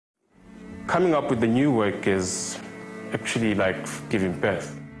coming up with the new work is actually like giving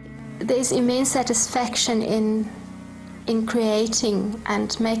birth. There's immense satisfaction in creating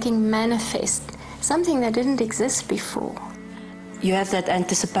and making manifest something that didn't exist before. You have that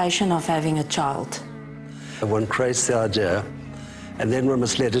anticipation of having a child. One creates the idea, and then one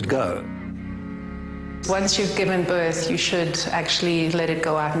must let it go. Once you've given birth, you should actually let it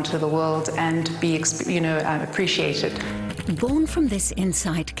go out into the world and be, appreciated. Born from this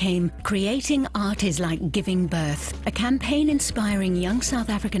insight came Creating Art is Like Giving Birth, a campaign inspiring young South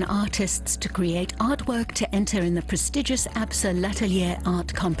African artists to create artwork to enter in the prestigious Absa L'Atelier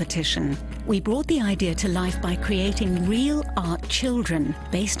Art competition. We brought the idea to life by creating real art children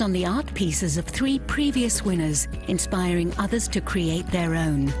based on the art pieces of 3 previous winners, inspiring others to create their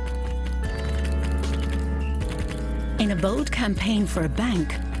own. In a bold campaign for a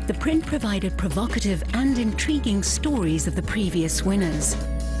bank, the print provided provocative and intriguing stories of the previous winners.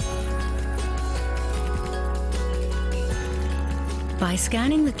 By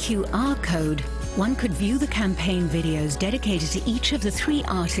scanning the QR code, one could view the campaign videos dedicated to each of the 3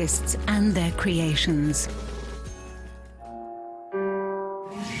 artists and their creations.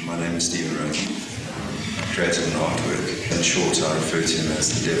 My name is Stephen Roach. Created an artwork. In short, I refer to him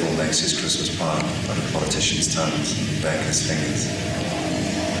as the devil makes his Christmas pie, but a politician's tongues, banker's fingers.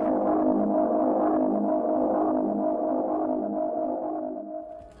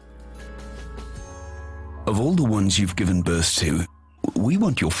 Of all the ones you've given birth to, we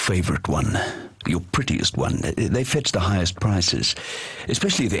want your favorite one, your prettiest one. They fetch the highest prices,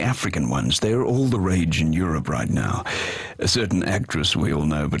 especially the African ones. They're all the rage in Europe right now. A certain actress we all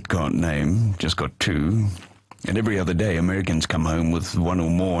know but can't name, just got 2. And every other day, Americans come home with 1 or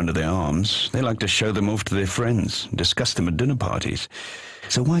more under their arms. They like to show them off to their friends, discuss them at dinner parties.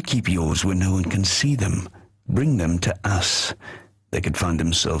 So why keep yours where no one can see them? Bring them to us. They could find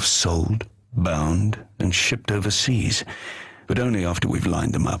themselves sold, bound, and shipped overseas, but only after we've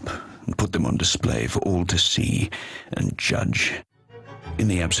lined them up and put them on display for all to see and judge in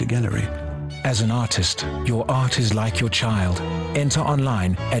the Absa Gallery. As an artist, your art is like your child. Enter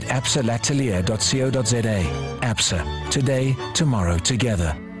online at absalatelier.co.za. Absa, today, tomorrow,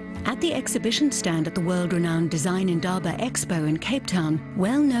 together. At the exhibition stand at the world-renowned Design Indaba Expo in Cape Town,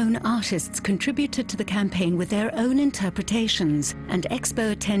 well-known artists contributed to the campaign with their own interpretations, and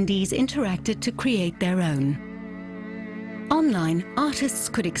expo attendees interacted to create their own. Online, artists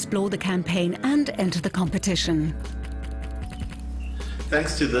could explore the campaign and enter the competition.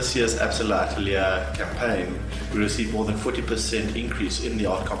 Thanks to this year's Absa L'Atelier campaign, we received more than 40% increase in the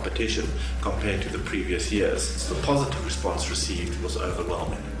art competition compared to the previous years. The positive response received was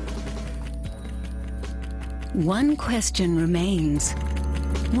overwhelming. One question remains.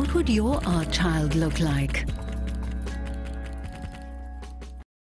 What would your art child look like?